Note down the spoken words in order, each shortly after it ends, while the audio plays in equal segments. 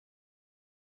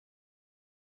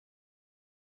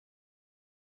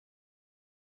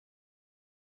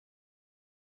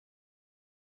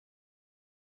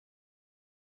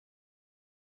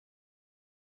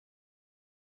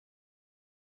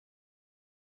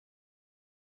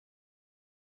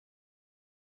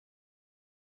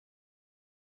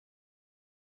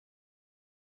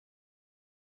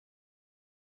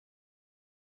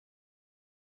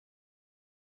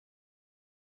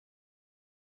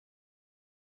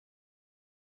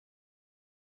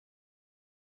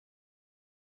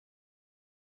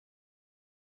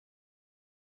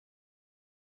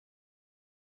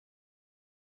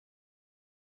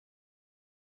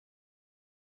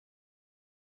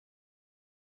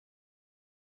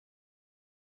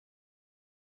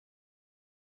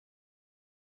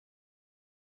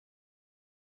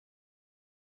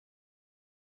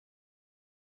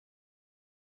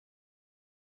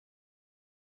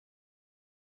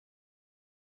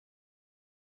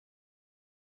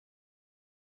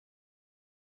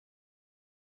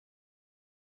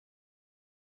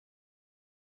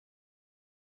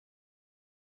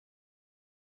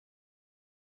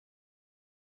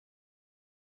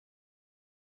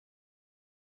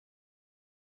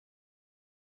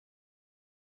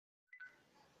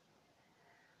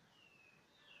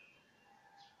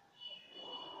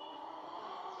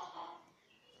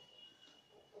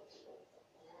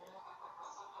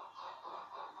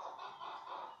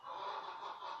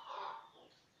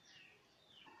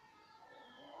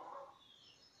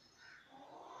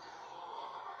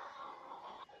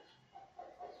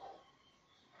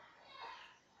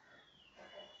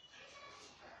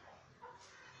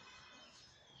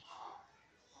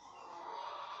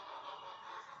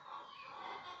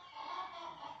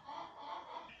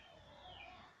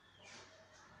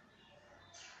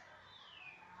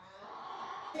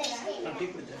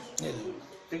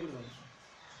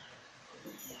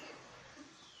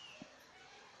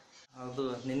ಅದು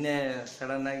ನಿನ್ನೆ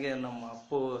ಸಡನ್ ಆಗಿ ನಮ್ಮ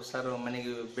ಅಪ್ಪು ಸರ್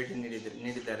ಮನೆಗೆ ಭೇಟಿ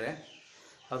ನೀಡಿದ್ದಾರೆ.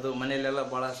 ಅದು ಮನೆಯಲ್ಲೆಲ್ಲ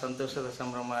ಭಾಳ ಸಂತೋಷದ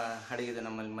ಸಂಭ್ರಮ ಅಡಗಿದೆ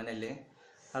ನಮ್ಮಲ್ಲಿ ಮನೆಯಲ್ಲಿ.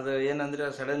 ಅದು ಏನಂದರೆ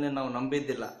ಸಡನ್ಲಿ ನಾವು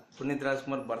ನಂಬಿದ್ದಿಲ್ಲ ಪುನೀತ್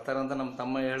ರಾಜ್ಕುಮಾರ್ ಬರ್ತಾರಂತ. ನಮ್ಮ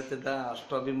ತಮ್ಮ ಹೇಳ್ತಿದ್ದ,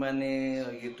 ಅಷ್ಟು ಅಭಿಮಾನಿ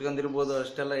ಇಟ್ಕೊಂಡಿರ್ಬೋದು,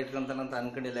 ಅಷ್ಟೆಲ್ಲ ಇಟ್ಕೊಂತಾನಂತ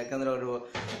ಅನ್ಕೊಂಡಿಲ್ಲ. ಯಾಕಂದರೆ ಅವರು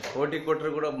ಓಟಿ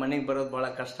ಕೊಟ್ಟರು ಕೂಡ ಮನೆಗೆ ಬರೋದು ಭಾಳ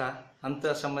ಕಷ್ಟ.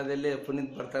 ಅಂಥ ಸಮಯದಲ್ಲಿ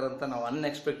ಪುನೀತ್ ಬರ್ತಾರಂತ ನಾವು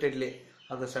ಅನ್ಎಕ್ಸ್ಪೆಕ್ಟೆಡ್ಲಿ,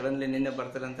 ಅದು ಸಡನ್ಲಿ ನಿನ್ನೆ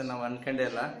ಬರ್ತಾರಂತ ನಾವು ಅನ್ಕೊಂಡೇ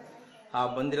ಇಲ್ಲ. ಆ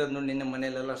ಬಂದಿರೋದು ನೋಡಿ ನಿನ್ನೆ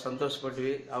ಮನೆಯಲ್ಲೆಲ್ಲ ಸಂತೋಷ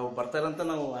ಪಟ್ವಿ. ಅವು ಬರ್ತಾರಂತ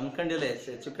ನಾವು ಅನ್ಕೊಂಡಿಲ್ಲ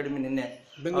ಹೆಚ್ಚು ಕಡಿಮೆ. ನಿನ್ನೆ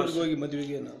ಬೆಂಗಳೂರಿಗೆ ಹೋಗಿ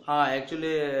ಮದುವೆಗೆ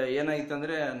ಆ್ಯಕ್ಚುಲಿ ಏನಾಗಿತ್ತು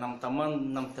ಅಂದರೆ ನಮ್ಮ ತಮ್ಮ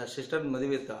ನಮ್ಮ ಸಿಸ್ಟರ್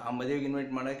ಮದುವೆ ಇತ್ತು. ಆ ಮದುವೆಗೆ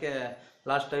ಇನ್ವೈಟ್ ಮಾಡೋಕ್ಕೆ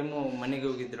ಲಾಸ್ಟ್ ಟೈಮು ಮನೆಗೆ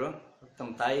ಹೋಗಿದ್ರು.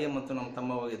 ನಮ್ಮ ತಾಯಿ ಮತ್ತು ನಮ್ಮ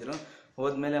ತಮ್ಮ ಹೋಗಿದ್ರು.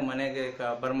 ಹೋದ್ಮೇಲೆ ಮನೆಗೆ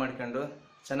ಬರ್ಮಾಡ್ಕೊಂಡು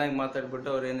ಚೆನ್ನಾಗಿ ಮಾತಾಡ್ಬಿಟ್ಟು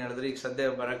ಅವ್ರು ಏನು ಹೇಳಿದ್ರು, ಈಗ ಸದ್ಯ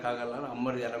ಬರೋಕ್ಕಾಗಲ್ಲ,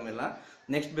 ಅಮ್ಮವ್ರಿಗೆ ಆರಾಮಿಲ್ಲ,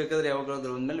 ನೆಕ್ಸ್ಟ್ ಬೇಕಾದ್ರೆ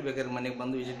ಯಾವಾಗಾದ್ರೂ ಹೋದ್ಮೇಲೆ ಬೇಕಾದ್ರೆ ಮನೆಗೆ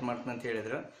ಬಂದು ವಿಸಿಟ್ ಮಾಡ್ತೀನಿ ಅಂತ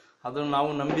ಹೇಳಿದ್ರು. ಅದು ನಾವು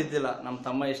ನಂಬಿದ್ದಿಲ್ಲ. ನಮ್ಮ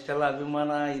ತಮ್ಮ ಇಷ್ಟೆಲ್ಲ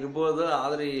ಅಭಿಮಾನ ಇರ್ಬೋದು,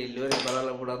 ಆದರೆ ಇಲ್ಲಿವರೆಗೆ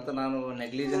ಬರಲ್ಲ ಬಿಡು ಅಂತ ನಾನು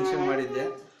ನೆಗ್ಲಿಜೆನ್ಸಿ ಮಾಡಿದ್ದೆ.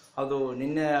 ಅದು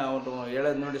ನಿನ್ನೆ ಅವರು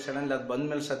ಹೇಳೋದು ನೋಡಿ ಸಡನ್ಲಿ ಅದು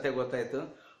ಬಂದಮೇಲೆ ಸತ್ಯ ಗೊತ್ತಾಯಿತು.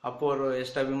 ಅಪ್ಪು ಅವರು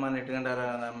ಎಷ್ಟು ಅಭಿಮಾನ ಇಟ್ಕೊಂಡಾರ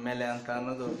ನಮ್ಮ ಮೇಲೆ ಅಂತ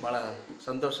ಅನ್ನೋದು ಭಾಳ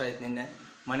ಸಂತೋಷ ಆಯ್ತು. ನಿನ್ನೆ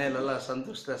ಮನೆಯಲ್ಲೆಲ್ಲ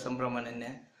ಸಂತೋಷದ ಸಂಭ್ರಮ. ನಿನ್ನೆ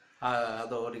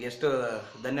ಅದು ಅವ್ರಿಗೆ ಎಷ್ಟು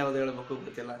ಧನ್ಯವಾದ ಹೇಳಬೇಕು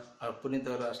ಗೊತ್ತಿಲ್ಲ. ಪುನೀತ್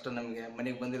ಅವರು ಅಷ್ಟು ನಮಗೆ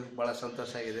ಮನೆಗೆ ಬಂದಿರೋದು ಭಾಳ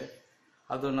ಸಂತೋಷ ಆಗಿದೆ.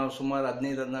 ಅದು ನಾವು ಸುಮಾರು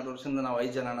 15-16 ವರ್ಷದಿಂದ ನಾವು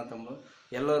 5 ಜನ ಅಣ್ಣ ತಮ್ಮರು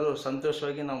ಎಲ್ಲರೂ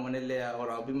ಸಂತೋಷವಾಗಿ ನಾವು ಮನೆಯಲ್ಲಿ ಅವರ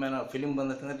ಅಭಿಮಾನ ಫಿಲಿಮ್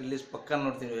ಬಂದತ್ತಂದ್ರೆ ರಿಲೀಸ್ ಪಕ್ಕ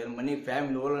ನೋಡ್ತೀವಿ. ಮನೆ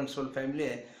family, whole and soul family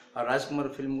ಆ ರಾಜ್ಕುಮಾರ್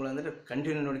ಫಿಲ್ಮ್ಗಳು ಅಂದರೆ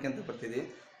ಕಂಟಿನ್ಯೂ ನೋಡ್ಕೊಂತ ಬರ್ತಿದ್ವಿ.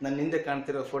 ನನ್ನ ಹಿಂದೆ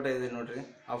ಕಾಣ್ತಿರೋ ಫೋಟೋ ಇದೆ ನೋಡ್ರಿ,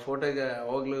 ಆ ಫೋಟೋಗೆ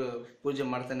ಅವಾಗಲೂ ಪೂಜೆ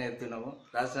ಮಾಡ್ತಾನೆ ಇರ್ತೀವಿ ನಾವು.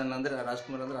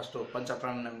 ರಾಜ್ಕುಮಾರ್ ಅಂದರೆ ಅಷ್ಟು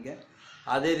ಪಂಚಪ್ರಾಣ ನಮಗೆ.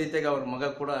 ಅದೇ ರೀತಿಯಾಗಿ ಅವ್ರ ಮಗ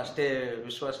ಕೂಡ ಅಷ್ಟೇ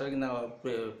ವಿಶ್ವಾಸವಾಗಿ ನಾವು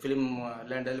ಫಿಲ್ಮ್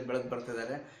ಲ್ಯಾಂಡಲ್ಲಿ ಬೆಳೆದು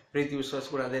ಬರ್ತಿದ್ದಾರೆ. ಪ್ರೀತಿ ವಿಶ್ವಾಸ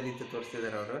ಕೂಡ ಅದೇ ರೀತಿ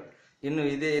ತೋರಿಸ್ತಿದ್ದಾರೆ ಅವರು. ಇನ್ನು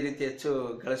ಇದೇ ರೀತಿ ಹೆಚ್ಚು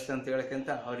ಗಳಿಸ್ಲಿ ಅಂತ ಹೇಳೋಕ್ಕಿಂತ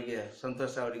ಅವರಿಗೆ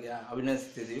ಸಂತೋಷ, ಅವರಿಗೆ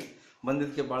ಅಭಿನಯಿಸ್ತಿದ್ದೀವಿ.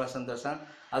 ಬಂದಿದ್ದಕ್ಕೆ ಭಾಳ ಸಂತೋಷ.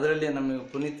 ಅದರಲ್ಲಿ ನಮಗೆ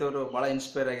ಪುನೀತ್ ಅವರು ಭಾಳ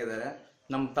ಇನ್ಸ್ಪೈರ್ ಆಗಿದ್ದಾರೆ.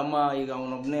 ನಮ್ಮ ತಮ್ಮ ಈಗ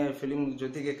ಅವನೊಬ್ಬನೇ ಫಿಲಿಮ್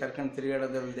ಜೊತೆಗೆ ಕರ್ಕೊಂಡು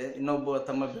ತಿರುಗಾಡೋದ್ರಲ್ಲದೆ ಇನ್ನೊಬ್ಬ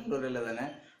ತಮ್ಮ ಬೆಂಗಳೂರಲ್ಲಿದ್ದಾನೆ,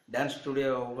 ಡ್ಯಾನ್ಸ್ ಸ್ಟುಡಿಯೋ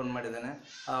ಓಪನ್ ಮಾಡಿದ್ದಾನೆ.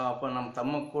 ಅಪ್ಪ ನಮ್ಮ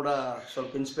ತಮ್ಮ ಕೂಡ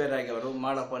ಸ್ವಲ್ಪ ಇನ್ಸ್ಪೈರ್ ಆಗಿ ಅವರು,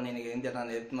 ಮಾಡಪ್ಪ ನಿನಗೆ ಹಿಂದೆ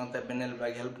ನಾನು ಎತ್ತನಂತ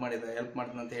ಬೆನ್ನೆಲುಬಾಗಿ ಹೆಲ್ಪ್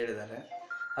ಮಾಡ್ತೀನಿ ಅಂತ ಹೇಳಿದ್ದಾರೆ.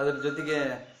 ಅದ್ರ ಜೊತೆಗೆ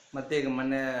ಮತ್ತು ಈಗ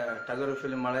ಮೊನ್ನೆ ಟಗರು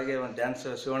ಫಿಲ್ಮ್ ಒಳಗೆ ಒಂದು ಡ್ಯಾನ್ಸ್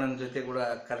ಶಿವಣ್ಣನ ಜೊತೆ ಕೂಡ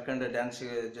ಕರ್ಕೊಂಡು ಡ್ಯಾನ್ಸ್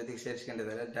ಜೊತೆಗೆ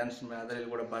ಸೇರಿಸ್ಕೊಂಡಿದ್ದಾರೆ. ಡ್ಯಾನ್ಸ್ ಅದರಲ್ಲಿ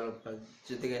ಕೂಡ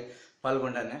ಜೊತೆಗೆ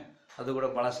ಪಾಲ್ಗೊಂಡಾನೆ. ಅದು ಕೂಡ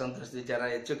ಭಾಳ ಸಂತೋಷದ ವಿಚಾರ.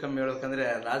 ಹೆಚ್ಚು ಕಮ್ಮಿ ಹೇಳ್ಬೇಕಂದ್ರೆ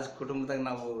ರಾಜ್ ಕುಟುಂಬದಾಗ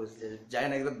ನಾವು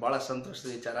ಜಾಯ್ನ್ ಆಗಿರೋದು ಭಾಳ ಸಂತೋಷದ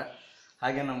ವಿಚಾರ.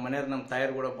 ಹಾಗೆ ನಮ್ಮ ಮನೆಯವ್ರು, ನಮ್ಮ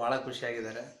ತಾಯಿಯರು ಕೂಡ ಭಾಳ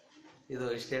ಖುಷಿಯಾಗಿದ್ದಾರೆ. ಇದು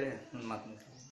ಇಷ್ಟು ಹೇಳಿ ನನ್ನ ಮಾತು.